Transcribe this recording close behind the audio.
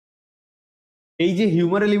এই যে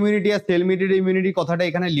humeral immunity আর sell mediated immunity কথাটা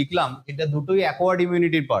এখানে লিখলাম, এটা দুটোই অ্যাকোয়ার্ড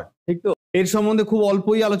ইমিউনিটির পার্ট, ঠিক তো? এর সম্বন্ধে খুব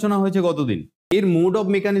অল্পই আলোচনা হয়েছে গতদিন। এর মোড অফ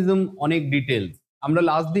মেকানিজম অনেক ডিটেলস আমরা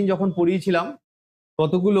লাস্ট দিন যখন পড়িয়েছিলাম,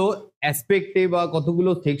 কতগুলো অ্যাসপেক্টে বা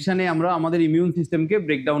কতগুলো সেকশনে আমরা আমাদের ইমিউন সিস্টেমকে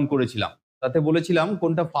ব্রেকডাউন করেছিলাম। তাতে বলেছিলাম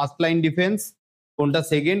কোনটা ফার্স্ট লাইন ডিফেন্স, কোনটা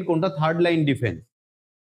সেকেন্ড, কোনটা থার্ড লাইন ডিফেন্স।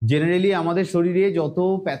 জেনারেলি আমাদের শরীরে যত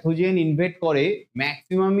প্যাথোজেন ইনভেট করে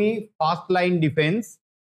ম্যাক্সিমামই ফার্স্ট লাইন ডিফেন্স,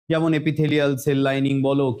 যেমন এপিথেলিয়াল সেল লাইনিং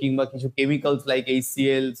বলো কিংবা কিছু chemicals like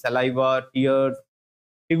HCL, saliva, tears,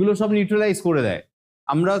 এগুলো সব নিউট্রালাইজ করে দেয়।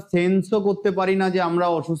 আমরা সেন্সও করতে পারি না যে আমরা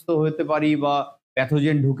অসুস্থ হতে পারি বা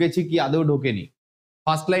প্যাথোজেন ঢুকেছি কি আদৌ ঢোকেনি।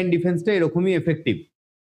 ফার্স্ট লাইন ডিফেন্সটা এরকমই এফেক্টিভ।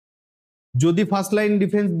 যদি ফার্স্ট লাইন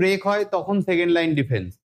ডিফেন্স ব্রেক হয় তখন সেকেন্ড লাইন ডিফেন্স,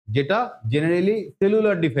 যেটা জেনারেলি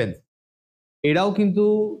সেলুলার ডিফেন্স। এরাও কিন্তু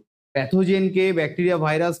প্যাথোজেনকে, ব্যাকটেরিয়া,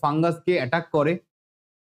 ভাইরাস, ফাঙ্গাসকে অ্যাটাক করে।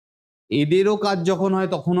 এদেরও কাজ যখন হয়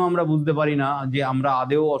তখনও আমরা বুঝতে পারি না যে আমরা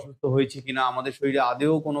আদেও অসুস্থ হয়েছি কিনা, আমাদের শরীরে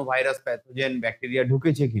আদেও কোনো ভাইরাস, প্যাথোজেন, ব্যাকটেরিয়া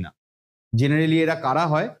ঢুকেছে কিনা। জেনারেলি এরা কারা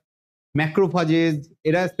হয়? ম্যাক্রোফাজেস,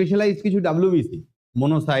 এরা স্পেশালাইজ কিছু ডাব্লিউবিসি,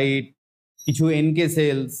 মোনোসাইট, কিছু এনকে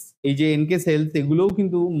সেলস। এই যে এনকে সেলস এগুলোও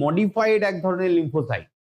কিন্তু মডিফাইড এক ধরনের লিম্ফোসাইট।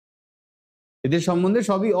 এদের সম্বন্ধে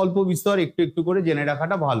সবই অল্প বিস্তর একটু একটু করে জেনে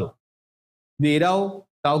রাখাটা ভালো। এরাও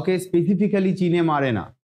কাউকে স্পেসিফিক্যালি চিনে মারে না,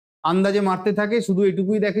 আন্দাজে মারতে থাকে, শুধু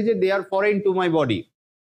এটুকুই দেখে যে দে আর ফরেন টু মাই বডি।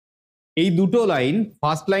 এই দুটো লাইন,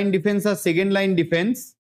 ফার্স্ট লাইন ডিফেন্স আর সেকেন্ড লাইন ডিফেন্স,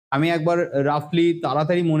 আমি একবার রাফলি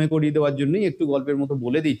তাড়াতাড়ি মনে করিয়ে দেওয়ার জন্যই একটু গল্পের মতো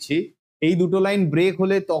বলে দিচ্ছি। এই দুটো লাইন ব্রেক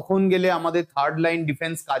হলে তখন গেলে আমাদের থার্ড লাইন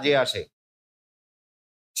ডিফেন্স কাজে আসে।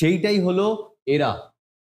 সেইটাই হলো এরা,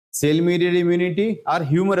 সেল মিডিয়েটেড ইমিউনিটি আর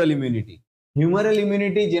humeral immunity. Humeral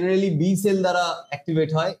immunity generally B cell দ্বারা অ্যাক্টিভেট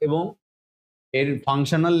হয় এবং এর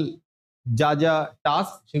ফাংশনাল যা যা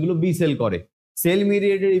টাস্ক সেগুলো বি সেল করে। সেল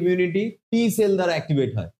মিডিয়েটেড ইমিউনিটি টি সেল দ্বারা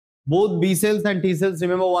অ্যাক্টিভেট হয়। Both B sales and T sales,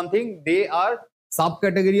 remember one thing, they R sub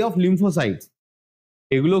category of lymphocytes.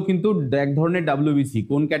 এগুলো কিন্তু এক ধরনের ডাব্লিউবিসি।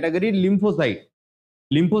 কোন ক্যাটাগরির? লিম্ফোসাইট।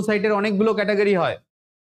 লিম্ফোসাইটের অনেকগুলো ক্যাটাগরি হয়।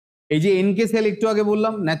 এই যে এনকে সেল একটু আগে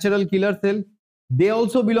বললাম, natural killer sell, they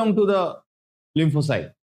also belong to the lymphocyte.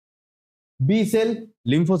 B cell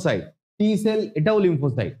lymphocyte, T sell এটাও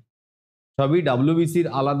লিম্ফোসাইট। সবই ডাব্লিউবিসির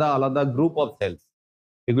আলাদা আলাদা গ্রুপ অফ সেলস।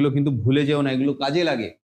 এগুলো কিন্তু ভুলে যেও না, এগুলো কাজে লাগে।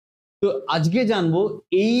 তো আজকে জানবো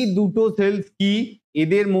এই দুটো সেলস কি,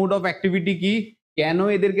 এদের মোড অফ অ্যাক্টিভিটি কি, কেন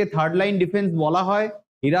এদেরকে থার্ড লাইন ডিফেন্স বলা হয়,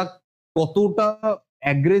 এরা কতটা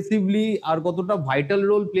অ্যাগ্রেসিভলি আর কতটা ভাইটাল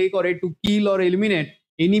রোল প্লে করে to kill or eliminate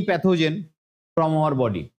any pathogen from our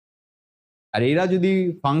body. আর এরা যদি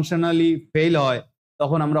ফাংশনালি ফেল হয়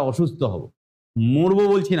তখন আমরা অসুস্থ হব। মরবো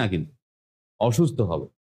বলছি না, কিন্তু অসুস্থ হব।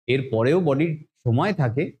 এর পরেও বডির সময়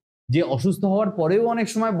থাকে যে অসুস্থ হওয়ার পরেও অনেক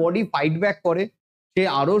সময় বডি ফাইট ব্যাক করে। সে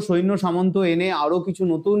আরো সৈন্য সামন্ত এনে আরো কিছু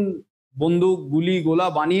নতুন বন্দুক, গুলি, গোলা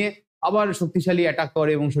বানিয়ে আবার শক্তিশালী অ্যাটাক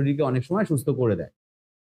করে এবং শরীরকে অনেক সময় সুস্থ করে দেয়।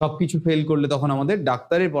 সবকিছু ফেল করলে তখন আমাদের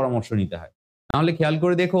ডাক্তারের পরামর্শ নিতে হয়। নাহলে খেয়াল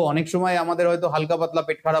করে দেখো, অনেক সময় আমাদের হয়তো হালকা পাতলা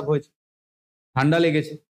পেট খারাপ হয়েছে, ঠান্ডা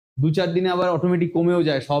লেগেছে, 2-4 দিনে আবার অটোমেটিক কমেও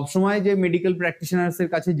যায়। সব সময় যে মেডিকেল প্র্যাকটিশনার্সের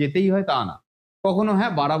কাছে যেতেই হয় তা না। কখনো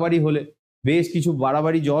হ্যাঁ বাড়াবাড়ি হলে, বেশ কিছু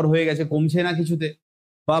বাড়াবাড়ি জ্বর হয়ে গেছে, কমছে না কিছুতে,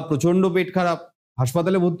 বা প্রচন্ড পেট খারাপ,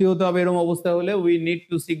 হাসপাতালে ভর্তি হতে হবে, এরকম অবস্থা হলে we need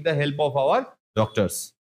to seek the help of our doctors.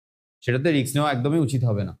 সেটাতে রিস্ক নেওয়া একদমই উচিত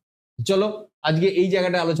হবে না। চলো আজকে এই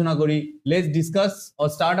জায়গাটা আলোচনা করি। Let's discuss or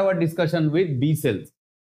start our discussion with B sales.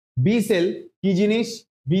 B cell কি জিনিস,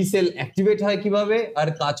 বি সেল অ্যাক্টিভেট হয় কিভাবে আর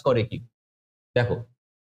কাজ করে কি। দেখো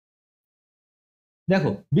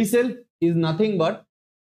দেখো B cell is nothing but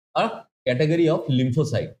a category of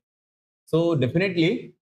lymphocyte. So definitely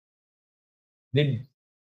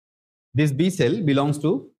this B cell belongs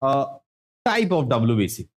to a type of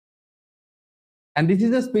WBC, and this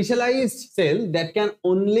is a specialized cell that can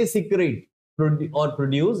only secrete or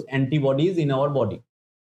produce antibodies in our body.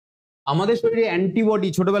 আমাদের শরীরে antibody,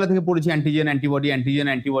 ছোটবেলা থেকে পড়েছি antigen antibody antigen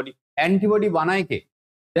antibody. Antibody বানায় কে?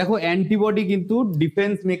 দেখো antibody কিন্তু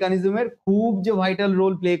defence মেকানিজমের খুব যে ভাইটাল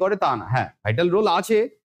রোল প্লে করে তা না। হ্যাঁ ভাইটাল রোল আছে,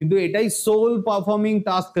 কিন্তু এটাই সোল পারফর্মিং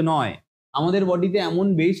টাস্ক নয়। আমাদের বডিতে এমন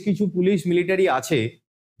বেশ কিছু পুলিশ, মিলিটারি আছে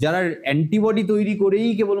যারা অ্যান্টিবডি তৈরি করেই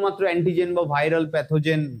কেবলমাত্র অ্যান্টিজেন বা ভাইরাল,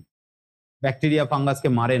 প্যাথোজেন, ব্যাকটেরিয়া, ফাঙ্গাসকে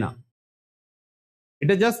মারে না।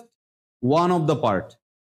 এটা just one of the part.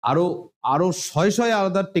 আরো আরো শয়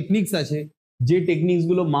আলাদা টেকনিক্স আছে, যে টেকনিক্স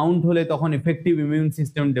গুলো মাউন্ট হলে তখন এফেক্টিভ ইমিউন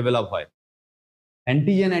সিস্টেম ডেভেলপ হয়।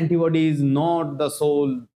 Antigen antibody is not the soul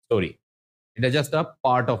story, এটা just a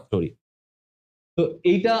part of story. তো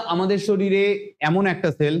এইটা আমাদের শরীরে এমন একটা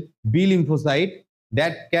sell, B lymphocyte,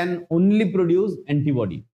 that can only produce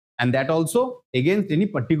antibody and that also against any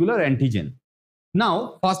particular antigen. Now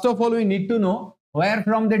first of all we need to know where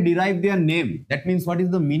from they derive their name. That means what is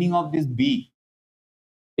the meaning of this B?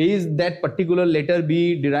 Is that particular letter B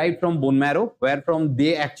derived from bone marrow, where from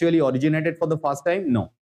they actually originated for the first time? No.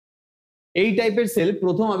 এই টাইপের sell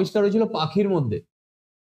প্রথম আবিষ্কার হয়েছিল পাখির মধ্যে,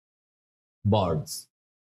 birds.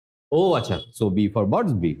 ও আচ্ছা, so B for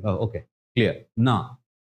birds, B, okay, clear. না,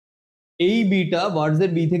 এই বিটা বার্ডস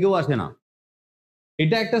এর বি থেকেও আসে না,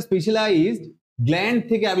 এটা একটা স্পেশালাইজড গ্ল্যান্ড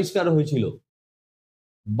থেকে আবিষ্কার হয়েছিল,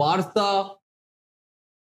 Barca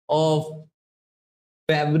of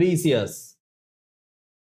ফ্যাব্রিসিয়াস।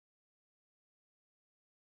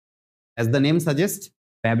 As the name suggests,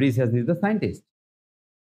 Fabricius is the scientist.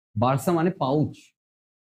 Barca মানে পাউচ।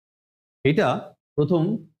 এটা প্রথম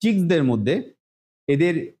চিক্সদের মধ্যে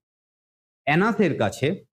এদের অ্যানাসের কাছে,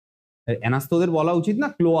 অ্যানাস তো ওদের বলা উচিত না,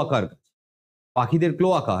 ক্লোয়াকার কাছে, পাখিদের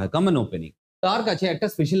ক্লোয়াকা হয়, কমন ওপেনিং, তার কাছে একটা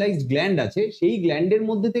স্পেশালাইজড গ্ল্যান্ড আছে, সেই গ্ল্যান্ডের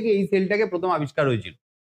মধ্যে থেকে এই সেলটাকে প্রথম আবিষ্কার হয়েছিল।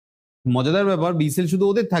 মজাদার ব্যাপার, বি সেল শুধু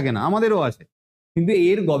ওদের থাকে না, আমাদেরও আছে, কিন্তু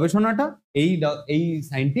এর গবেষণাটা এই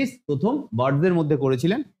সায়েন্টিস্ট প্রথম বার্ডসদের মধ্যে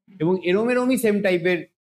করেছিলেন, এবং এরমই সেম টাইপের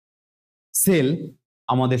সেল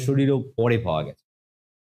আমাদের শরীরেও পরে পাওয়া গেছে।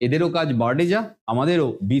 এদেরও কাজ বার্ডে যা, আমাদেরও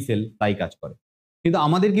বি সেল তাই কাজ করে। কিন্তু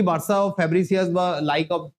আমাদের কি বার্সা অফ ফ্যাব্রিসিয়াস বা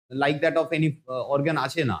like that of any organ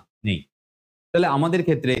আছে? না, নেই। তাহলে আমাদের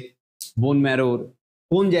ক্ষেত্রে বোন ম্যারোর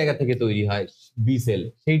কোন জায়গা থেকে তৈরি হয় বি সেল,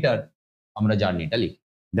 সেইটার আমরা জার্নিটা লিখি।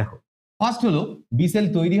 দেখো, ফার্স্ট হলো বি সেল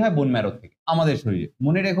তৈরি হয় বোন ম্যারো থেকে আমাদের শরীরে।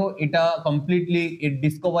 মনে রেখো, এটা কমপ্লিটলি এর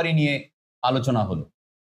ডিসকভারি নিয়ে আলোচনা হলো,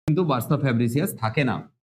 কিন্তু বার্সা ফ্যাব্রিসিয়াস থাকে না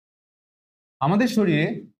আমাদের শরীরে।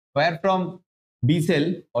 where from B cell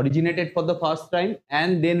originated for the first time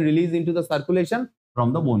and then released into the circulation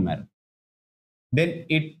from the bone marrow. Then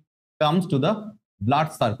it comes to the blood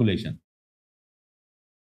circulation.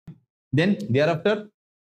 Then thereafter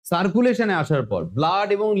circulation এ আসার পর, ব্লাড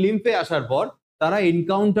এবং লিম্ফে আসার পর, তারা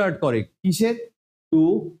এনকাউন্টার করে কিসের? Two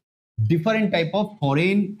different type of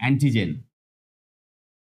foreign antigen.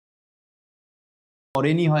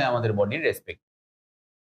 ফরেনই হয় আমাদের বডির রেসপেক্ট।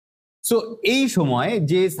 সো এই সময়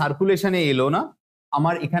যে সার্কুলেশনে এলো না,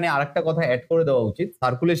 আমার এখানে আরেকটা কথা অ্যাড করে দেওয়া উচিত।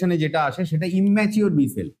 সার্কুলেশনে যেটা আসে সেটা ইম্যাচিওর বি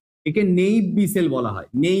সেল, একে নেইভ বি সেল বলা হয়।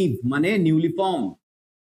 নেইভ মানে newly form.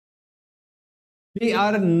 They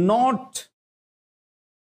are not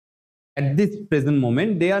at this present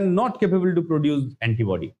moment, they are not capable to produce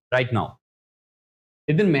antibody right now.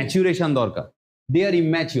 এদের ম্যাচুরেশন দরকার। দে আর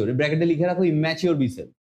ইম্যাচিওর, ব্র্যাকেটে লিখে রাখো ইম্যাচিওর বি সেল।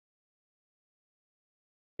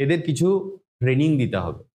 এদের কিছু ট্রেনিং দিতে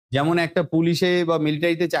হবে। যেমন একটা পুলিশে বা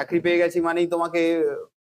মিলিটারিতে চাকরি পেয়ে গেছি মানেই তোমাকে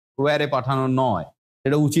ওয়ারে পাঠানো নয়,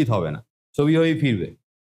 এটা উচিত হবে না। ছবি হয়েই ফিরবে,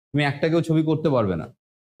 তুমি একটাকেও ছবি করতে পারবে না।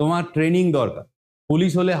 তোমার ট্রেনিং দরকার।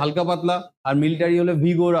 পুলিশ হলে হালকা পাতলা, আর মিলিটারি হলে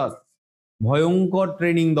ভিগোরাস, ভয়ঙ্কর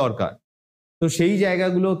ট্রেনিং দরকার। তো সেই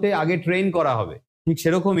জায়গাগুলোতে আগে ট্রেন করা হবে। ঠিক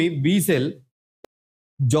সেরকমই বি সেল,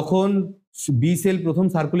 যখন বি সেল প্রথম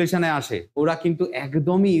সার্কুলেশনে আসে, ওরা কিন্তু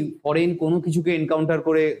একদমই ফরেন কোনো কিছুকে এনকাউন্টার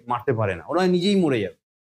করে মারতে পারে না, ওরা নিজেই মরে যাবে।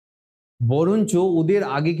 বরঞ্চ ওদের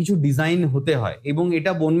আগে কিছু ডিজাইন হতে হয়, এবং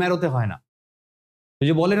এটা বোন ম্যারোতে হয় না। ওই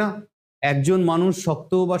যে বলে না, একজন মানুষ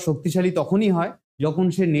শক্ত বা শক্তিশালী তখনই হয় যখন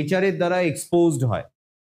সে নেচারের দ্বারা এক্সপোজড হয়।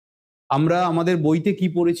 আমরা আমাদের বইতে কি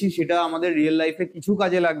পড়েছি সেটা আমাদের রিয়েল লাইফে কিছু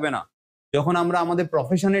কাজে লাগবে না। যখন আমরা আমাদের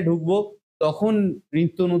প্রফেশনে ঢুকবো, তখন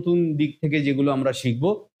নিত্য নতুন দিক থেকে যেগুলো আমরা শিখবো,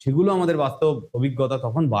 সেগুলো আমাদের বাস্তব অভিজ্ঞতা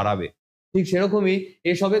তখন বাড়াবে। ঠিক সেরকমই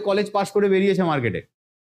এসবে কলেজ পাশ করে বেরিয়েছে মার্কেটে,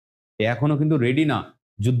 এখনো কিন্তু রেডি না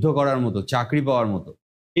যুদ্ধ করার মতো, চাকরি পাওয়ার মতো।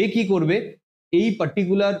 এ কি করবে? এই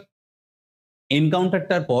পার্টিকুলার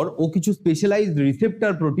এনকাউন্টারটার পর ও কিছু স্পেশালাইজড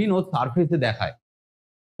রিসেপ্টর প্রোটিন ও সারফেসে দেখায়।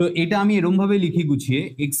 তো এটা আমি এরকম ভাবে লিখি গুছিয়ে,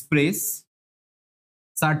 express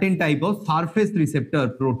certain type of surface receptor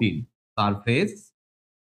protein, surface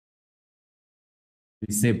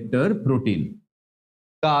receptor protein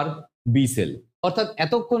car? B cell. অর্থাৎ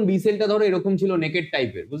এতক্ষণ বি সেলটা ধরো এরকম ছিল, নেকেড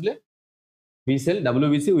টাইপের, বুঝলে? B cell,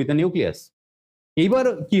 WBC with a nucleus. এইবার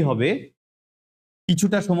কি হবে?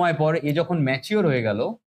 কিছুটা সময় পর এ যখন ম্যাচিওর হয়ে গেল,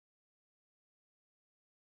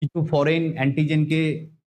 কিছু ফরেন অ্যান্টিজেনকে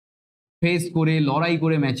ফেস করে লড়াই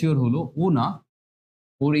করে ম্যাচিওর হলো, ও না,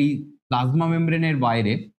 ওর এই প্লাজমা মেমব্রেনের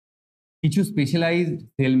বাইরে কিছু specialised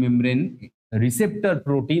cell membrane receptor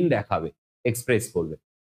protein দেখাবে, এক্সপ্রেস করবে।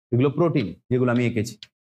 এগুলো প্রোটিন যেগুলো আমি এঁকেছি,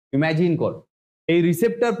 ইমাজিন করো। এই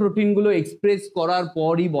রিসেপ্টর প্রোটিনগুলো এক্সপ্রেস করার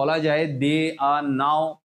পরই বলা যায় দে আর নাও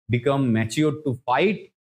become mature to fight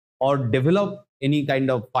or develop any kind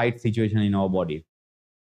of fight situation in our body.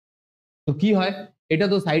 তো কি হয়? এটা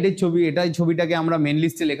তো সাইডের ছবি, এটাই ছবিটাকে আমরা মেন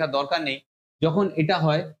লিস্টে লেখার দরকার নেই। যখন এটা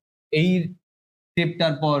হয়, এই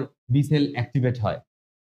স্টেপটার পর বি সেল অ্যাক্টিভেট হয়।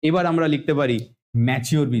 এবার আমরা লিখতে পারি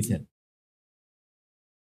ম্যাচিওর বি সেল।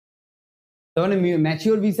 তার মানে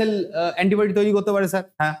ম্যাচিওর বি সেল অ্যান্টিবডি তৈরি করতে পারে স্যার?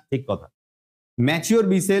 হ্যাঁ, ঠিক কথা। ম্যাচিওর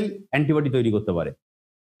বি সেল অ্যান্টিবডি তৈরি করতে পারে,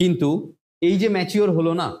 কিন্তু এই যে ম্যাচিওর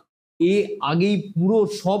হলো না, এ আগেই পুরো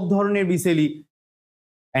সব ধরনের বি সেলই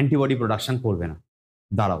অ্যান্টিবডি প্রোডাকশন করবে না।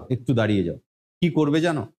 দাঁড়াও, একটু দাঁড়িয়ে যাও। কি করবে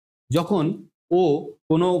জানো? যখন ও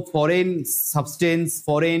কোনো ফরেন সাবস্টেন্স,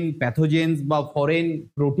 ফরেন প্যাথোজেন্স বা ফরেন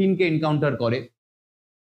প্রোটিনকে এনকাউন্টার করে,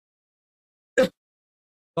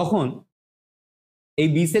 তখন এই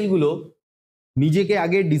বি সেলগুলো নিজেকে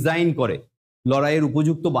আগে ডিজাইন করে, লড়াইয়ের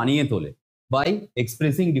উপযুক্ত বানিয়ে তোলে by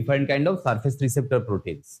expressing different kind of surface receptor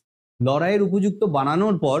proteins. লড়াইয়ের উপযুক্ত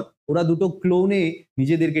বানানোর পর ওরা দুটো ক্লোনে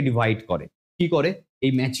নিজেদেরকে ডিভাইড করে। কি করে?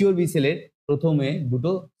 এই ম্যাচিওর বি সেলের প্রথমে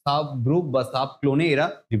দুটো সাব গ্রুপ বা সাব ক্লোনে এরা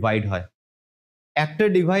ডিভাইড হয়। একটা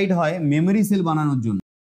ডিভাইড হয় মেমোরি সেল বানানোর জন্য,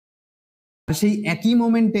 আর সেই একই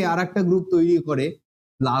মোমেন্টে আর একটা গ্রুপ তৈরি করে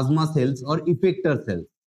plasma sales or effector sales.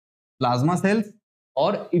 Plasma sales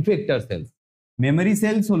or effector sales. Memory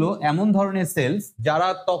sales হলো এমন ধরনের সেলস যারা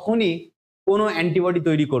তখনই কোনো অ্যান্টিবডি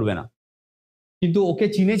তৈরি করবে না, কিন্তু ওকে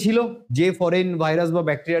চিনেছিল যে ফরেন ভাইরাস বা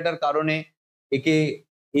ব্যাকটেরিয়াটার কারণে একে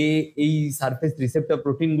এই সারফেস রিসেপ্টর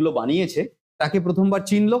প্রোটিনগুলো বানিয়েছে, তাকে প্রথমবার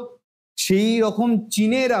চিনলো। সেই রকম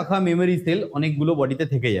চিনে রাখা মেমোরি সেল অনেকগুলো বডিতে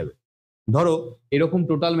থেকে যাবে। ধরো এরকম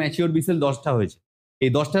টোটাল ম্যাচিওর বি সেল 10টা হয়েছে, এই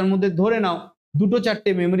 10টার মধ্যে ধরে নাও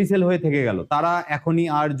 2-4টে মেমোরি সেল হয়ে থেকে গেল, তারা এখনই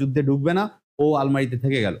আর যুদ্ধে ঢুকবে না, ও আলমারিতে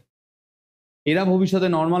থেকে গেল। এরা ভবিষ্যতে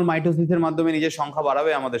নর্মাল মাইটোসিসের মাধ্যমে নিজের সংখ্যা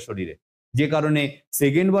বাড়াবে আমাদের শরীরে, যে কারণে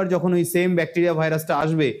সেকেন্ড বার যখন ওই সেম ব্যাকটেরিয়া ভাইরাসটা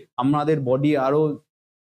আসবে, আমাদের বডি আরো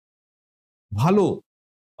ভালো,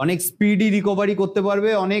 অনেক স্পিডি রিকভারি করতে পারবে,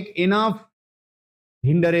 অনেক এনাফ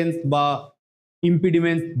হিন্ডারেন্স বা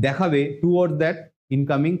ইম্পিডিমেন্টস দেখাবে toward that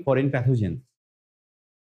incoming foreign pathogen.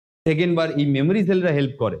 Second বার এই মেমোরি সেলরা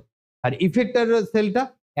হেল্প করে, আর ইফেক্টর সেলটা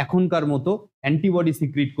এখনকার মতো অ্যান্টিবডি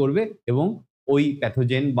সিক্রিট করবে এবং ওই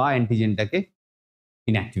প্যাথোজেন বা অ্যান্টিজেনটাকে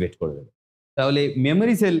ইনঅ্যাক্টিভেট করে দেবে। তাহলে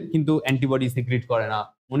মেমোরি সেল কিন্তু অ্যান্টিবডি সিক্রিট করে না,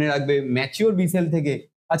 মনে রাখবে। ম্যাচিওর বি সেল থেকে,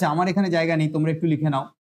 আচ্ছা আমার এখানে জায়গা নেই, তোমরা একটু লিখে নাও,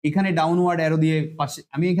 এখানে ডাউনওয়ার্ড অ্যারো দিয়ে পাশে,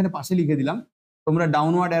 আমি এখানে পাশে লিখে দিলাম, তোমরা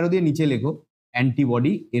ডাউনওয়ার্ড অ্যারো দিয়ে নিচে লেখো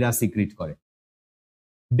অ্যান্টিবডি এরা সিক্রিট করে।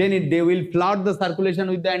 Then they will flood the circulation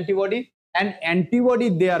with the antibody and antibody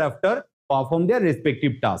thereafter perform their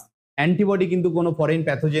respective task. Antibody কিন্তু কোনো ফরেন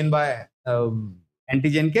প্যাথোজেন বা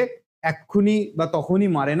অ্যান্টিজেনকে এক্ষুনি বা তখনই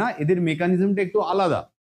মারে না, এদের মেকানিজমটা একটু আলাদা।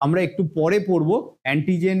 আমরা একটু পরে পড়বো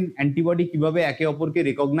অ্যান্টিজেন অ্যান্টিবডি কিভাবে একে অপরকে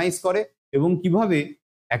রেকগনাইজ করে এবং কিভাবে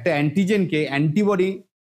একটা অ্যান্টিজেনকে অ্যান্টিবডি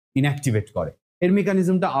ইনঅ্যাক্টিভেট করে। এর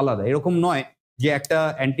মেকানিজমটা আলাদা, এরকম নয় যে একটা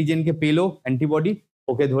অ্যান্টিজেনকে পেলো অ্যান্টিবডি,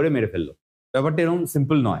 ওকে ধরে মেরে ফেললো। ব্যাপারটা এরকম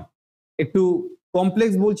সিম্পল নয়, একটু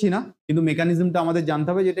কমপ্লেক্স বলছি না, কিন্তু মেকানিজমটা আমাদের জানতে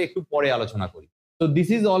হবে, যেটা একটু পরে আলোচনা করি। So this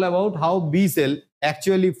is all about how B cell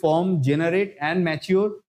actually form, generate and mature,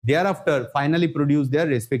 thereafter finally produce their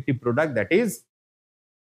respective product, that is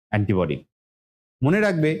antibody. মনে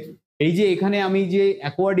রাখবে, এই যে এখানে আমি যে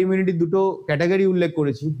অ্যাকোয়ার্ড ইমিউনিটি দুটো ক্যাটাগরি উল্লেখ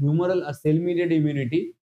করেছি, হিউমারাল আর সেল মিডিয়েটেড ইমিউনিটি,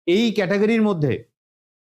 এই ক্যাটাগরির মধ্যে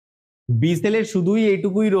বি সেলের শুধুই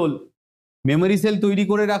এইটুকুই রোল, মেমোরি সেল তৈরি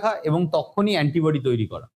করে রাখা এবং তখনই অ্যান্টিবডি তৈরি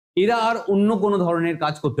করা। এরা আর অন্য কোনো ধরনের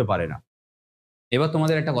কাজ করতে পারে না। এবার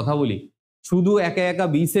তোমাদের একটা কথা বলি, শুধু একা একা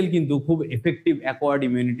বি সেল কিন্তু খুব এফেক্টিভ অ্যাকোয়ার্ড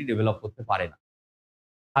ইমিউনিটি ডেভেলপ করতে পারে না।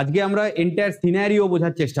 আজকে আমরা এন্টায়ার সিনারিও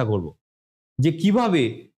বোঝার চেষ্টা করব যে কিভাবে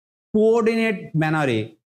কোঅর্ডিনেট ম্যানারে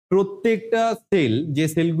প্রত্যেকটা সেল, যে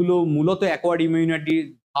সেলগুলো মূলত অ্যাকোয়ার্ড ইমিউনিটির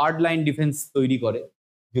থার্ড লাইন ডিফেন্স তৈরি করে,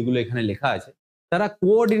 যেগুলো এখানে লেখা আছে, তারা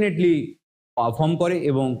কোঅর্ডিনেটলি পারফর্ম করে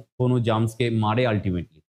এবং কোনো জাম্পসকে মারে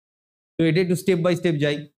আলটিমেটলি। তো এটা একটু স্টেপ বাই স্টেপ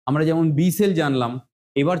যাই। আমরা যেমন বি সেল জানলাম,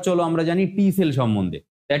 এবার চলো আমরা জানি টি সেল সম্বন্ধে।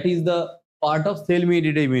 That is the part of sell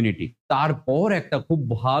mediated immunity. তারপর একটা খুব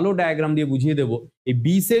ভালো ডায়াগ্রাম দিয়ে বুঝিয়ে দেবো এই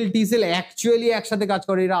বি সেল টি সেল অ্যাকচুয়ালি একসাথে কাজ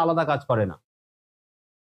করে, এরা আলাদা কাজ করে না।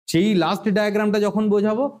 সেই লাস্ট ডায়াগ্রামটা যখন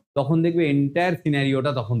বোঝাবো তখন দেখবে এন্টায়ার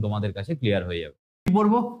সিনারিওটা তখন তোমাদের কাছে ক্লিয়ার হয়ে যাবে। কি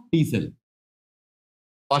পড়বো? টি সেল।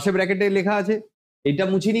 পাশে ব্র্যাকেটে লেখা আছে, এটা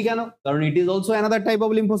মুছিনি কেন? কারণ it is also another type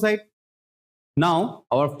of lymphocyte. Now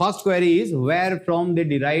our first query is where from they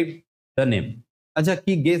derive the name. আচ্ছা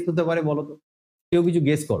কি গেস হতে পারে বলো তো, কেউ কিছু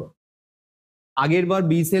গেস করো। আগের বার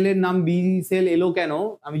বি সেলের নাম বি সেল এলো কেন?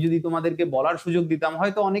 আমি যদি তোমাদেরকে বলার সুযোগ দিতাম,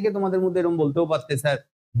 হয়তো অনেকে তোমাদের মধ্যে এরকম বলতেও পারতে, স্যার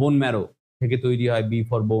বোন ম্যারো থেকে তৈরি হয়, বি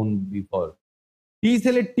ফর বোন, বি ফর। টি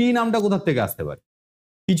সেলের টি নামটা কোথা থেকে আসতে পারে?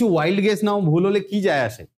 কিছু ওয়াইল্ড গেস নাও, ভুল হলে কি যায়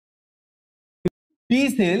আসে। টি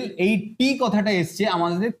সেল, এই টি কথাটা এসছে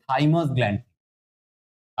আমাদের থাইমাস গ্ল্যান্ড।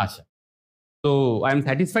 আচ্ছা, so I am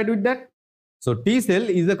satisfied with that. So T cell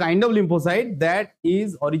is a kind of lymphocyte that is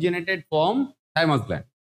originated from thymus gland.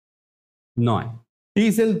 নয়, টি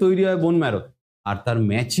সেল তৈরি হয় বোন ম্যারো, আর তার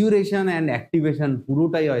ম্যাচুরেশন অ্যান্ড অ্যাক্টিভেশন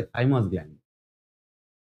পুরোটাই হয় থাইমাস গ্ল্যান্ড।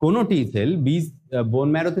 কোনো টি সেল বীজ বোন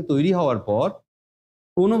ম্যারোতে তৈরি হওয়ার পর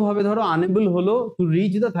কোনোভাবে ধরো আনএবল হলো to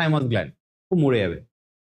reach the thymus gland, ও মরে যাবে,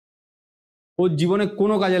 ওর জীবনে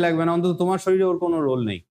কোনো কাজে লাগবে না, অন্তত তোমার শরীরে ওর কোনো রোল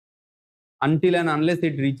নেই, until and unless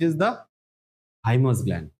it reaches the thymus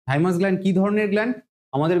gland. Thymus gland কি ধরনের গ্ল্যান্ড?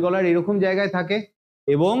 আমাদের গলার এরকম জায়গায় থাকে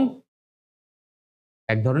এবং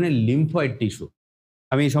এক ধরনের লিম্ফয়েড টিস্যু।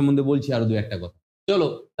 আমি এই সম্বন্ধে বলছি আরো দু একটা কথা। চলো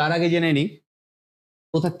তার আগে জেনে নিই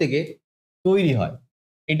কোথার থেকে তৈরি হয়।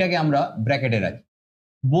 এটাকে আমরা ব্র্যাকেটে রাখি।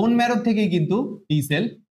 বোন ম্যারো থেকেই কিন্তু টি সেল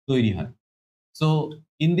তৈরি হয়। So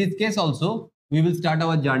in this case also we will start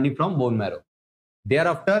our journey from bone marrow.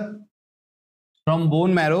 Thereafter, from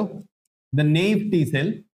bone marrow, the naive T cell,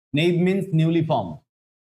 naive means newly formed.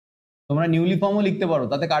 তোমরা নিউলি ফর্মও লিখতে পারো,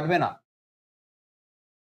 তাতে কাটবে না।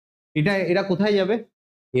 এরা কোথায় যাবে?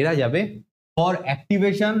 এরা যাবে for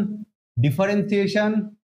activation, differentiation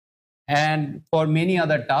and for many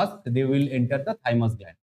other tasks they will enter the thymus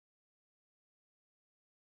gland.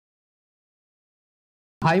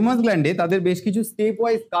 Thymus গ্ল্যান্ডে তাদের বেশ কিছু স্টেপ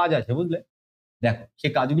ওয়াইজ কাজ আছে, বুঝলে? দেখো সে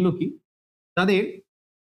কাজগুলো কি। তাদের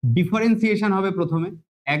ডিফারেন্সিয়েশন হবে প্রথমে,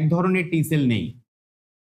 এক ধরনের টি সেল নেই,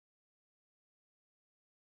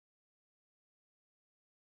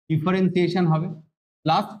 ডিফারেন্সিয়েশন হবে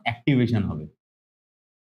প্লাস অ্যাক্টিভেশন হবে।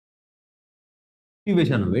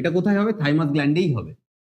 অ্যাক্টিভেশন হবে, এটা কোথায় হবে? থাইমাস গ্ল্যান্ডেই হবে।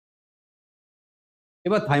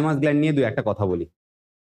 এবার থাইমাস গ্ল্যান্ড নিয়ে দু একটা কথা বলি।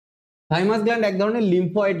 থাইমাস গ্ল্যান্ড এক ধরনের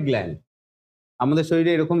লিম্ফয়েড গ্ল্যান্ড। আমাদের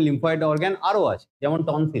শরীরে এরকম লিম্ফয়েড অর্গান আরো আছে, যেমন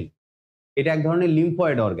টনসিল, এটা এক ধরনের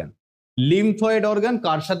লিম্ফয়েড অর্গান। লিম্ফয়েড অর্গান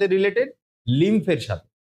কার সাথে রিলেটেড? লিম্ফের সাথে।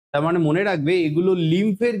 তার মানে মনে রাখবে এগুলো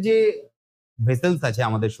লিম্ফের যে ভেসেলস আছে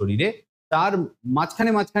আমাদের শরীরে, তার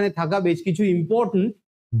মাঝখানে মাঝখানে থাকা বেশ কিছু important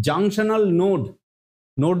junctional node.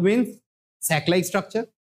 Node means sec like structure.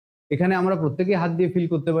 এখানে আমরা প্রত্যেকে হাত দিয়ে ফিল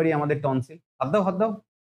করতে পারি আমাদের টনসিল। হাত দাও, হাত দাও।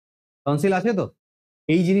 টনসিল আছে তো?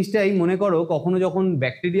 এই জিনিসটাই মনে করো কখনো যখন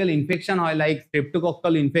ব্যাকটেরিয়াল ইনফেকশন হয়, লাইক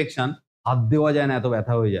স্ট্রেপ্টোকক্কাল ইনফেকশন, হাত দেওয়া যায় না, এত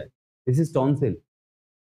ব্যথা হয়ে যায়। This is tonsil,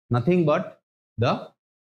 nothing but the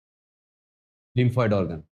lymphoid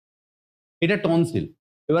organ. এটা টনসিল।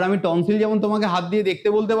 এবার আমি টনসিল যেমন তোমাকে হাত দিয়ে দেখতে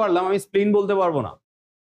বলতে পারলাম, আমি স্প্লিন বলতে পারবো না।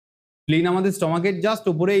 স্প্লিন আমাদের স্টমাকের জাস্ট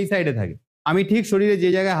উপরে এই সাইডে থাকে। আমি ঠিক শরীরে যে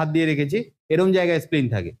জায়গায় হাত দিয়ে রেখেছি এরকম জায়গায় স্প্লিন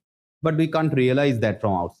থাকে, but we can't realise that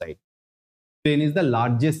from outside. স্প্লিন is the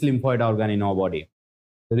largest lymphoid organ in our body.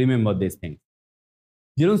 Remember this thing.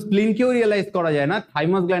 যেরকম স্প্লিনকেও রিয়েলাইজ করা যায় না,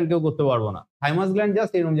 থাইমাস গ্ল্যান্ডকেও করতে পারবো না। থাইমাস গ্ল্যান্ড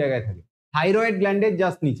জাস্ট এরকম জায়গায় থাকে, থাইরয়েড গ্ল্যান্ডের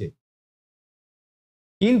জাস্ট নিচে।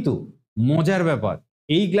 কিন্তু মজার ব্যাপার,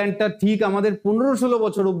 এই গ্ল্যান্ডটা ঠিক আমাদের 15-16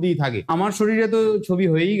 বছর অব্দি থাকে। আমার শরীরে তো ছবি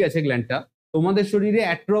হয়েই গেছে গ্ল্যান্ডটা, তোমাদের শরীরে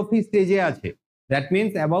অ্যাট্রফি স্টেজে আছে। That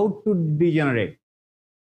means about two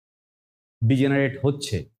degenerate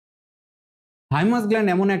হচ্ছে। থাইমাস গ্ল্যান্ড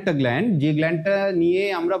এমন একটা গ্ল্যান্ড, যে গ্ল্যান্ডটা নিয়ে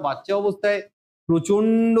আমরা বাচ্চা অবস্থায়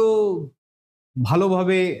প্রচন্ড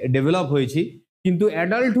ভালোভাবে ডেভেলপ হয়েছি, কিন্তু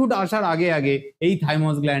অ্যাডাল্টহুড আসার আগে আগে এই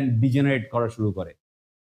থাইমাস গ্ল্যান্ড ডিজেনারেট করা শুরু করে।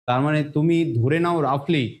 তার মানে তুমি ধরে নাও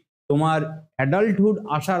রাফলি তোমার অ্যাডাল্টহুড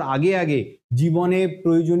আসার আগে আগে জীবনে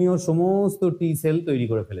প্রয়োজনীয় সমস্ত টি সেল তৈরি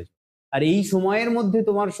করে ফেলেছে। আর এই সময়ের মধ্যে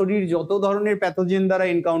তোমার শরীর যত ধরনের প্যাথোজেন দ্বারা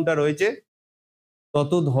এনকাউন্টার হয়েছে,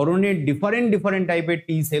 তত ধরনের ডিফারেন্ট ডিফারেন্ট টাইপের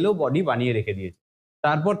টি সেলও বডি বানিয়ে রেখে দিয়েছে।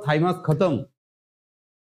 তারপর থাইমাস খতম,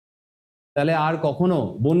 তাহলে আর কখনো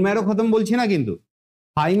বোন ম্যারো খতম বলছি না, কিন্তু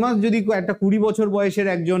থাইমাস যদি একটা 20 বছর বয়সের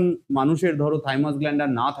একজন মানুষের ধরো থাইমাস গ্ল্যান্ড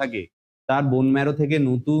আর না থাকে, তার বোন ম্যারো থেকে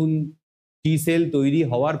নতুন টি সেল তৈরি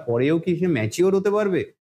হওয়ার পরেও কি সে ম্যাচিওর হতে পারবে?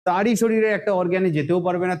 তারই শরীরে একটা অর্গানে যেতেও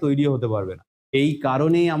পারবে না, তৈরিও হতে পারবে না। এই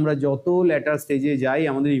কারণেই আমরা যত ল্যাটার স্টেজে যাই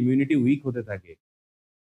আমাদের ইমিউনিটি উইক হতে থাকে।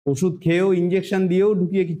 ওষুধ খেয়েও ইঞ্জেকশন দিয়েও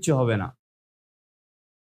ঢুকিয়ে কিচ্ছু হবে না।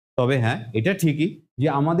 তবে হ্যাঁ, এটা ঠিকই যে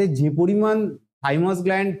আমাদের যে পরিমাণ থাইমাস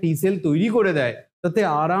গ্ল্যান্ড টি সেল তৈরি করে দেয়, তাতে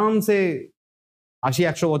আরামসে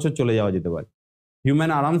 80-100 বছর চলে যাওয়া যেতে পারে।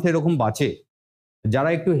 হিউম্যান আরামসে এরকম বাঁচে। যারা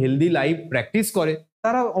একটু হেলদি লাইফ প্র্যাকটিস করে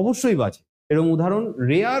তারা অবশ্যই বাঁচে, এরকম উদাহরণ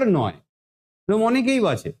রেয়ার নয়, এরকম অনেকেই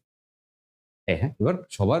বাঁচে। হ্যাঁ, এবার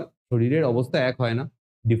সবার শরীরের অবস্থা এক হয় না,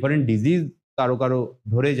 ডিফারেন্ট ডিজিজ কারো কারো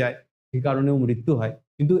ধরে যায়, সেই কারণেও মৃত্যু হয়।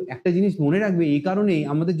 কিন্তু একটা জিনিস মনে রাখবে, এই কারণেই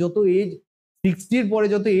আমাদের যত এজ 60-র পরে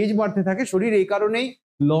যত এজ বাড়তে থাকে, শরীর এই কারণেই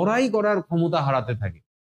লড়াই করার ক্ষমতা হারাতে থাকে।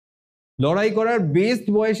 লড়াই করার বেস্ট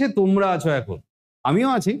বয়সে তোমরা আছো এখন, আমিও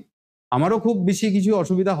আছি, আমারও খুব বেশি কিছু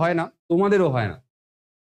অসুবিধা হয় না, তোমাদেরও হয় না।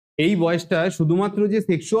 এই বয়সটা শুধুমাত্র যে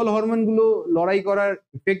সেক্সুয়াল হরমোনগুলো লড়াই করার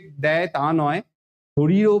ইফেক্ট দেয় তা নয়,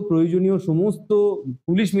 শরীরও প্রয়োজনীয় সমস্ত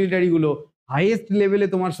পুলিশ মিলিটারিগুলো হাইয়েস্ট লেভেলে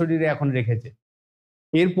তোমার শরীরে এখন রেখেছে।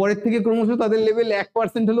 এরপরের থেকে ক্রমশ তাদের লেভেল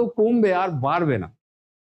 1% হলেও কমবে, আর বাড়বে না।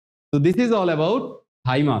 তো this is all about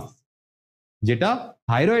thymus, যেটা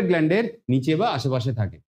থাইরয়েড গ্ল্যান্ডের নিচে বা আশেপাশে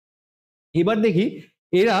থাকে। এবার দেখি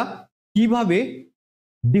এরা কিভাবে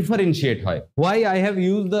ডিফারেন্সিয়েট হয়? Why I have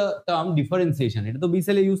use the term differentiation, এটা তো বি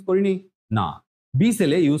সেলে ইউজ করিনি, না বি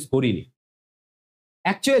সেলে ইউজ করিনি।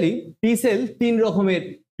 অ্যাকচুয়ালি টি সেল 3 রকমের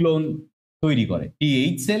ক্লোন তৈরি করে,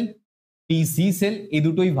 টিএইচ সেল, টিসি সেল, এই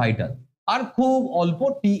দুটোই ভাইটাল, আর খুব অল্প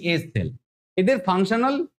টিএস সেল। এদের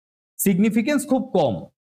ফাংশনাল সিগনিফিকেন্স খুব কম,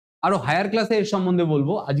 আরো হায়ার ক্লাসে এর সম্বন্ধে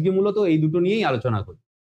বলবো, আজকে মূলত এই দুটো নিয়েই আলোচনা করি।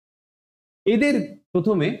 এদের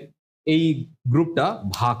প্রথমে এই গ্রুপটা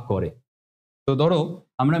ভাগ করে, তো ধরো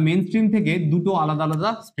আমরা মেন স্ট্রিম থেকে দুটো আলাদা আলাদা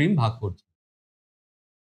স্ট্রিম ভাগ করছি।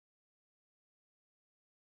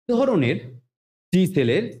 ধরনের টি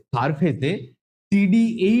সেলের সারফেসে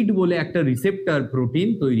CD8 বলে একটা রিসেপ্টর প্রোটিন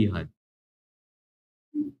তৈরি হয়,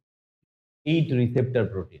 8 রিসেপ্টর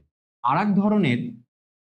প্রোটিন। আর এক ধরনের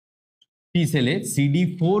টি সেলে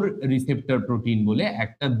CD4 রিসেপ্টর প্রোটিন বলে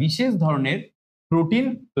একটা বিশেষ ধরনের প্রোটিন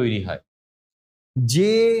তৈরি হয়,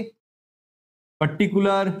 যে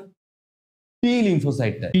পার্টিকুলার টি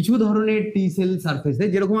লিম্ফোসাইটটা। কিছু ধরনের টি সেল সারফেসে,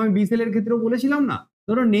 যেরকম আমি বি সেলের ক্ষেত্রেও বলেছিলাম না,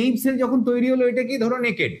 ধরো নেইভ সেল যখন তৈরি হলো, এটা কি ধরো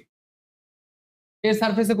নেকেড, এর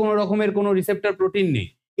সারফেসে কোনো রকমের কোনো রিসেপ্টর প্রোটিন নেই।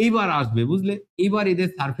 এইবার আসবে, বুঝলে, এইবার এদের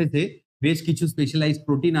সারফেসে বেশ কিছু স্পেশালাইজ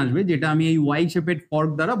প্রোটিন আসবে, যেটা আমি এই ওয়াই শেপেড ফর্ক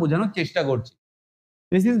দ্বারা বোঝানোর চেষ্টা করছি।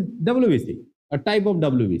 This is WBC, a type of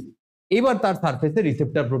WBC. এবার তার সারফেসে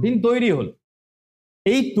রিসেপ্টর প্রোটিন তৈরি হলো।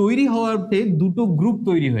 এই তৈরি হওয়াতে দুটো গ্রুপ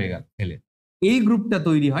তৈরি হয়ে গেল সেলের। এই গ্রুপটা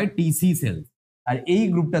তৈরি হয় টিসি সেল, আর এই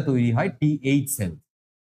গ্রুপটা তৈরি হয় টিএইচ সেল।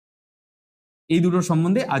 এই দুটোর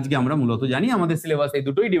সম্বন্ধে আজকে আমরা মূলত জানি, আমাদের সিলেবাস এই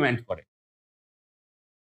দুটোই ডিমান্ড করে।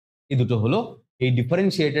 এই দুটো হলো এই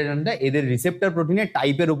ডিফারেন্সিয়েশনটা এদের রিসেপ্টর প্রোটিনের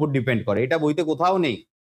টাইপের উপর ডিপেন্ড করে। এটা বইতে কোথাও নেই,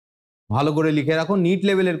 ভালো করে লিখে রাখো, নিট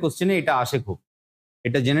লেভেলের কোশ্চেনে এটা আসে খুব,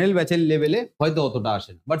 এটা জেনারেল ব্যাচের লেভেলে হয়তো অতটা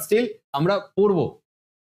আসে না, বাট স্টিল আমরা পড়বো।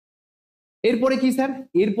 এরপরে কি স্যার?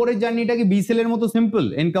 এরপরে জার্নিটা কি বি সেলের মতো simple,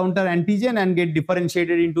 encounter antigen and gate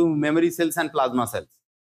differentiated into memory sales and plasma sales?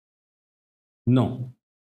 No,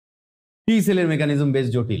 টি সেলের মেকানিজম বেশ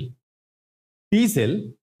জটিল। টি সেল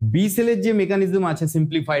বি সেলের যে মেকানিজম আছে,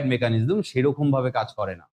 সিম্পলিফাইড মেকানিজম, সেরকম ভাবে কাজ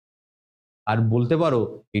করে না। আর বলতে পারো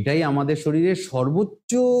এটাই আমাদের শরীরের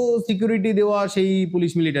সর্বোচ্চ সিকিউরিটি দেওয়া সেই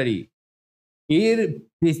পুলিশ মিলিটারি। এর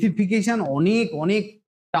স্পেসিফিকেশন অনেক অনেক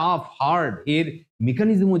টাফ, হার্ড, এর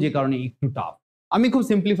মেকানিজমও যে কারণে একটু টাফ। আমি খুব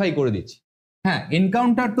সিম্পলিফাই করে দিচ্ছি। হ্যাঁ,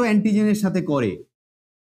 এনকাউন্টার তো অ্যান্টিজেনের সাথে করে,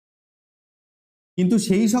 কিন্তু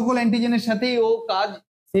সেই সকল অ্যান্টিজেনের সাথেই ও কাজ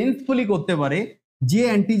সেন্সফুলি করতে পারে যে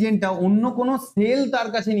অ্যান্টিজেনটা অন্য কোনো সেল তার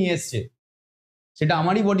কাছে নিয়ে এসছে, সেটা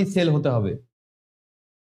আমারই বডির সেল হতে হবে।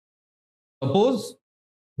 সাপোজ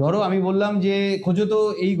ধরো আমি বললাম যে খোঁজো তো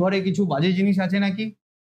এই ঘরে কিছু বাজে জিনিস আছে নাকি,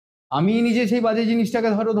 আমি নিজে সেই বাজে জিনিসটাকে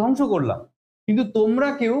ধরো ধ্বংস করলাম, কিন্তু তোমরা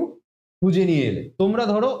কেউ খুঁজে নিয়ে এলে, তোমরা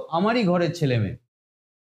ধরো আমারই ঘরের ছেলে মেয়ে,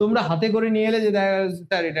 তোমরা হাতে করে নিয়ে এলে যে দেখা গেল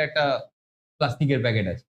স্যার এটা একটা প্লাস্টিকের প্যাকেট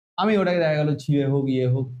আছে, আমি ওটাকে দেখা গেল ছিঁড়ে হোক ইয়ে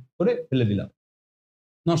হোক করে ফেলে দিলাম,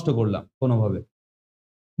 নষ্ট করলাম কোনোভাবে।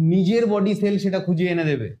 নিজের বডি সেল সেটা খুঁজে এনে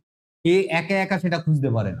দেবে, এ একা একা সেটা খুঁজতে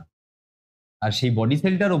পারে না। আর সেই বডি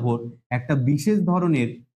সেলটার ওপর একটা বিশেষ ধরনের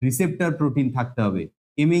রিসেপ্টর প্রোটিন থাকতে হবে,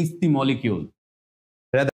 MHC মলিকিউল।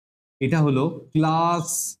 এটা হলো ক্লাস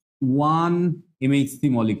 1 MHC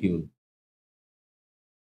মলিকিউল।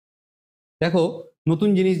 দেখো নতুন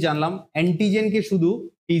জিনিস জানলাম, অ্যান্টিজেনকে শুধু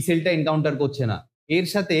টি সেলটা এনকাউন্টার করছে না, এর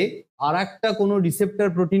সাথে আর একটা কোনো রিসেপ্টর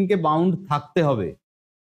প্রোটিনকে বাউন্ড থাকতে হবে,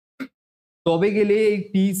 তবে গেলে এই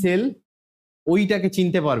টি সেল ওইটাকে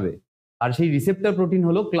চিনতে পারবে। আর সেই রিসেপ্টর প্রোটিন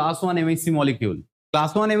হলো class 1 MHC molecule.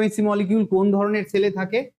 Class 1 MHC molecule কোন ধরনের সেলে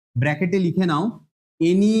থাকে? ব্র্যাকেটে লিখে নাও,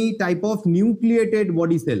 any type of nucleated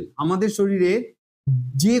body sell. আমাদের শরীরে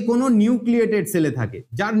যে কোনো নিউক্লিয়েটেড সেলে থাকে,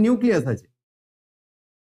 যার নিউক্লিয়াস আছে,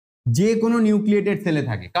 যে কোনো নিউক্লিয়েটেড সেলে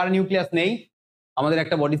থাকে। কার নিউক্লিয়াস নেই? আমাদের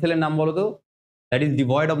একটা বডি সেলের নাম বলো তো, that is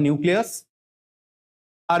devoid of nucleus.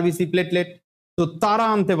 RBC, platelet. তো তারা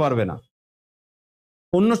আনতে পারবে না,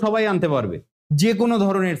 অন্য সবাই আনতে পারবে। যে কোনো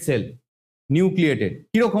ধরনের সেল নিউক্লিয়েটেড।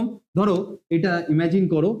 কিরকম? ধরো এটা ইমাজিন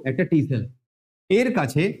করো একটা টি সেল, এর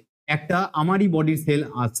কাছে একটা আমারই বডির সেল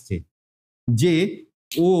আসছে, যে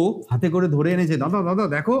ও হাতে করে ধরে এনেছে, দাদা দাদা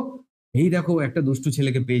দেখো, এই দেখো একটা দুষ্টু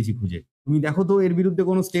ছেলেকে পেয়েছি খুঁজে, তুমি দেখো তো এর বিরুদ্ধে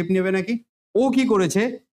কোনো স্টেপ নেবে নাকি। ও কি করেছে?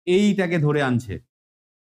 এইটাকে ধরে আনছে।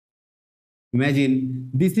 Imagine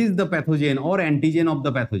this is the pathogen or antigen of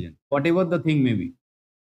the pathogen, what ever the thing may be.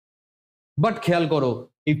 But খেয়াল করো,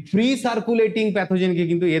 এই ফ্রি সার্কুলেটিং প্যাথোজেনকে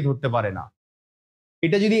কিন্তু এ ধরতে পারে না।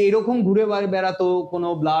 এটা যদি এরকম ঘুরে বেড়াতো কোনো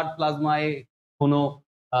ব্লাড প্লাজমায়, কোনো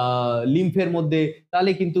লিম্ফের মধ্যে,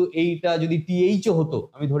 তাহলে কিন্তু এইটা যদি টিএইচও হতো,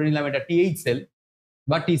 আমি ধরে নিলাম এটা টিএইচ সেল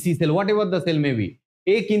বা TC sell, what ever the sell maybe,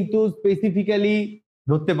 এ কিন্তু স্পেসিফিক্যালি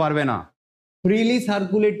ধরতে পারবে না। ফ্রিলি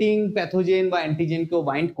সার্কুলেটিং প্যাথোজেন বা অ্যান্টিজেনকেও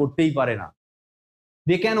বাইন্ড করতেই পারে না।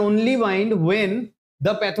 they can only bind when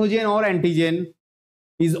the pathogen or antigen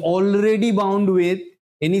is already bound with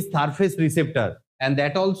any surface receptor and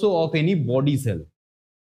that also of any body cell.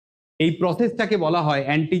 এই প্রসেসটাকে বলা হয়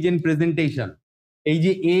অ্যান্টিজেন প্রেজেন্টেশন। এই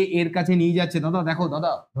যে এ এর কাছে নিয়ে যাচ্ছে, দাদা দেখো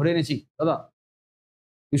দাদা ধরে এনেছি, দাদা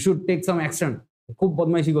you should take some action, খুব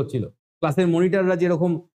বদমাইশি করছিল। ক্লাসের মনিটররা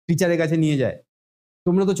যেরকম টিচারের কাছে নিয়ে যায়,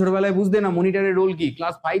 তোমরা তো ছোটবেলায় বুঝতে না মনিটরের রোল কি।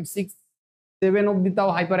 ক্লাস 5, 6, 7 অব্দি তাও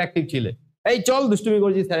হাইপার অ্যাক্টিভ ছিলে, এই চল দুষ্টুমি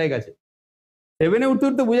করছিস স্যারের কাছে। 7-এ উঠতে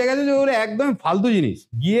উঠতে বুঝে গেছে যে ওগুলো একদম ফালতু জিনিস,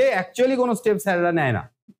 গিয়ে অ্যাকচুয়ালি কোনো স্টেপ স্যাররা নেয় না,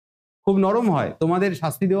 খুব নরম হয়। তোমাদের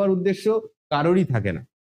শাস্তি দেওয়ার উদ্দেশ্য কারোরই থাকে না,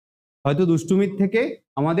 হয়তো দুষ্টুমির থেকে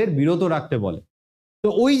আমাদের বিরত রাখতে বলে। তো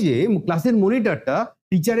ওই যে ক্লাসের মনিটরটা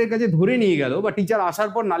টিচারের কাছে ধরে নিয়ে গেল বা টিচার আসার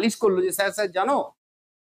পর নালিশ করলো যে স্যার স্যার জানো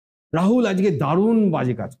রাহুল আজকে দারুণ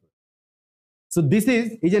বাজে কাজ করে। সো দিস ইজ,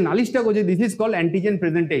 এই যে নালিশটা করছে, this is called antigen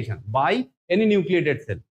presentation by any nucleated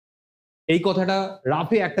sell. এই কথাটা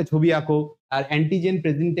রাফে একটা ছবি আঁকো আর অ্যান্টিজেন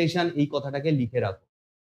প্রেজেন্টেশন এই কথাটাকে লিখে রাখো।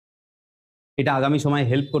 এটা আগামী সময়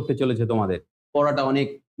হেল্প করতে চলেছে তোমাদের, পড়াটা অনেক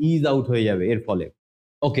ইজ আউট হয়ে যাবে এর ফলে।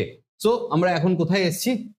 ওকে, সো আমরা এখন কোথায়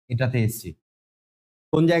এসছি? এটাতে এসছি।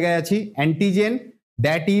 কোন জায়গায় আছি? Antigen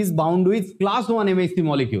that is bound with class 1 MSc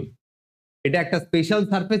molecule. এটা একটা স্পেশাল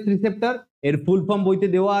সারফেস রিসেপ্টর, এর ফুল ফর্ম বইতে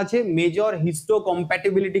দেওয়া আছে মেজর হিস্টো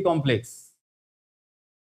কম্প্যাটিবিলিটি কমপ্লেক্স।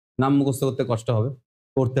 নাম মুখস্থ করতে কষ্ট হবে,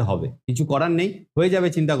 করতে হবে, কিছু করার নেই, হয়ে যাবে,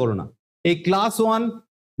 চিন্তা করো না। এই ক্লাস 1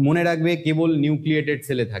 মনে রাখবে কেবল নিউক্লিয়েটেড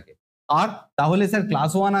সেলে থাকে। আর তাহলে স্যার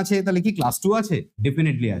ক্লাস 1 আছে, তাহলে কি ক্লাস 2 আছে?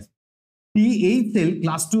 ডেফিনেটলি আছে। টি8 সেল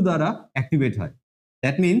ক্লাস 2 দ্বারা অ্যাক্টিভেট হয়।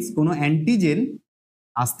 দ্যাট মিনস কোনো অ্যান্টিজেন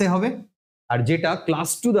আসতে হবে আর যেটা ক্লাস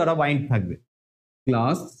 2 দ্বারা বাইন্ড থাকবে।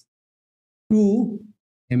 Class 2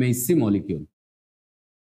 MSc molecule.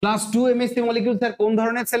 Class 2 MSc molecule sir কোন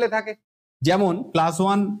ধরনের সেলে থাকে? যেমন ক্লাস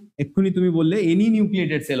 1 এক্ষুনি তুমি বললে এনি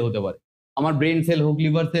নিউক্লিয়েটেড সেল হতে পারে, আমার ব্রেন সেল হোক,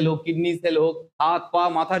 লিভার সেল হোক, কিডনি সেল হোক, হাত পা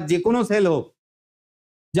মাথার যে কোনো সেল হোক,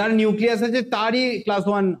 যার নিউক্লিয়াস আছে তারই ক্লাস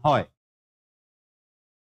 1 হয়।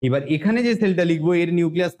 এবার এখানে যে সেলটা লিখবো এর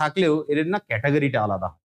নিউক্লিয়াস থাকলেও এর না ক্যাটাগরিটা আলাদা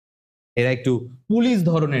হয়, এরা একটু পুলিশ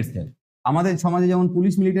ধরনের সেল। আমাদের সমাজে যেমন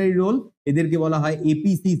পুলিশ মিলিটারি রোল, এদেরকে বলা হয়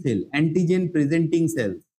APC sell, antigen presenting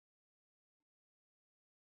sell.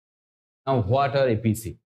 Now what are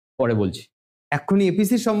APC পরে বলছি। এক্ষুনি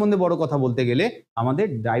এপিসির সম্বন্ধে বড় কথা বলতে গেলে আমাদের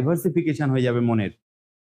ডাইভার্সিফিকেশন হয়ে যাবে মনের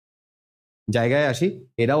জায়গায়। আসি,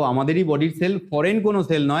 এরাও আমাদেরই বডির সেল, ফরেন কোনো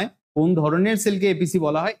সেল নয়। কোন ধরনের সেলকে এপিসি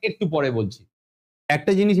বলা হয় একটু পরে বলছি।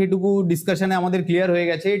 একটা জিনিস এটুকু ডিসকাশনে আমাদের ক্লিয়ার হয়ে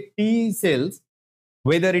গেছে, টি sales,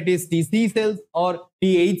 whether it is TC cells or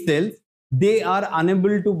T8 cells, they are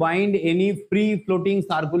unable to bind any free floating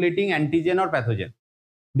circulating antigen or pathogen.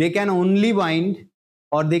 They can only bind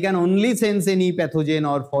or they can only sense any pathogen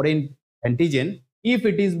or foreign antigen if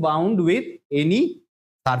it is bound with any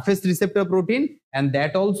surface receptor protein and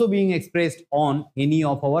that also being expressed on any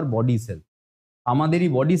of our body cell. আমাদেরই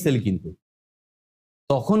body sell কিন্তু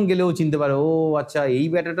তখন গেলেও চিনতে পারে, ও আচ্ছা এই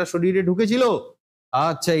ব্যাটাটা শরীরে ঢুকেছিল,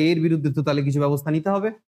 আচ্ছা এর বিরুদ্ধে তো তাহলে কিছু ব্যবস্থা নিতে হবে।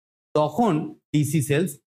 তখন টিসি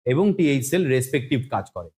সেলস এবং টি8 সেল রেসপেক্টিভ কাজ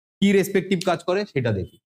করে। কি রেসপেক্টিভ কাজ করে সেটা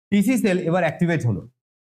দেখি। টিসি সেল এবার অ্যাক্টিভেট হলো।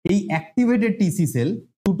 এই অ্যাক্টিভেটেড টিসি সেল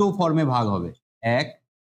দুটো ফর্মে ভাগ হবে, 1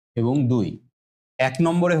 এবং 2। 1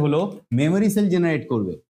 নম্বরে হলো মেমোরি সেল জেনারেট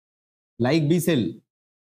করবে, like B cell,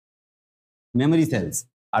 memory sales.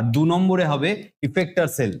 আর 2 নম্বরে হবে ইফেক্টর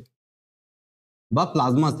সেল বা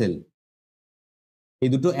প্লাজমা সেল। এই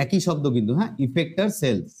দুটো একই শব্দ কিন্তু, হ্যাঁ, ইফেক্টর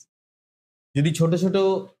সেলস। যদি ছোট ছোট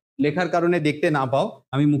লেখার কারণে দেখতে না পাও,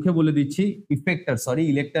 আমি মুখে বলে দিচ্ছি, ইফেক্টর, সরি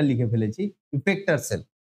ইলেক্টর লিখে ফেলেছি, effector sell,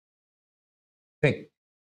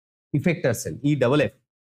 effector sell, EFF,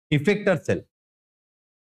 effector sell.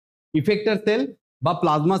 Effector sell বা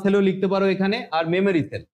প্লাজমা সেলও লিখতে পারো এখানে, আর মেমোরি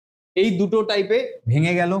সেল। এই দুটো টাইপে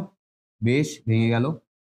ভেঙে গেল, বেশ ভেঙে গেল।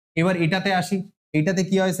 এবার এটাতে আসি, এইটাতে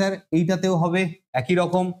কি হয় স্যার? এইটাতেও হবে একই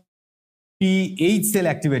রকম, T8 সেল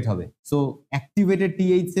অ্যাক্টিভেট হবে। সো অ্যাক্টিভেটেড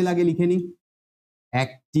T8 সেল আগে লিখে নি,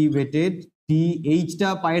 অ্যাক্টিভেটেড T8টা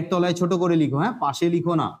পায়ের তলায় ছোট করে লিখো, হ্যাঁ, পাশে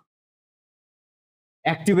লিখো না।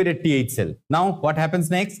 Activated T8 cell. Now what happens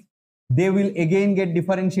next? They will again get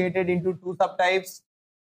differentiated into 2 subtypes.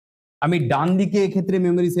 আমি ডান দিকে এক্ষেত্রে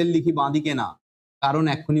মেমোরি সেল লিখি, বাঁ দিকে না, কারণ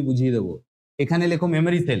এক্ষুনি বুঝিয়ে দেবো। এখানে লেখো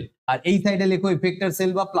মেমোরি সেল আর এই সাইডে লেখো ইফেক্টর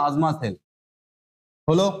সেল বা প্লাজমা সেল।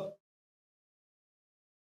 হলো?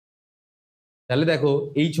 তাহলে দেখো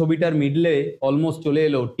এই ছবিটার মিডলে অলমোস্ট চলে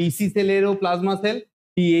এলো TC সেলেরও plasma sell,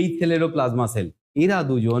 T8 সেলেরও plasma sell. এরা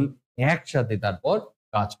দুজন একসাথে তারপর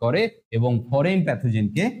কাজ করে এবং ফরেন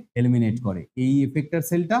প্যাথোজেনকে এলিমিনেট করে। এই এফেক্টর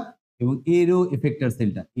সেলটা এবং এরও এফেক্টর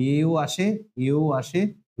সেলটা, এও আসে এও আসে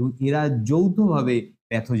এবং এরা যৌথভাবে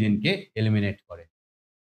প্যাথোজেনকে এলিমিনেট করে।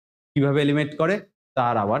 কিভাবে এলিমিনেট করে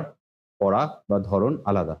তার আবার পড়া বা ধরন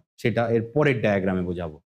আলাদা, সেটা এর পরের ডায়াগ্রামে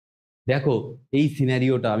বোঝাবো। দেখো এই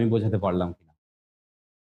সিনারিওটা আমি বোঝাতে পারলাম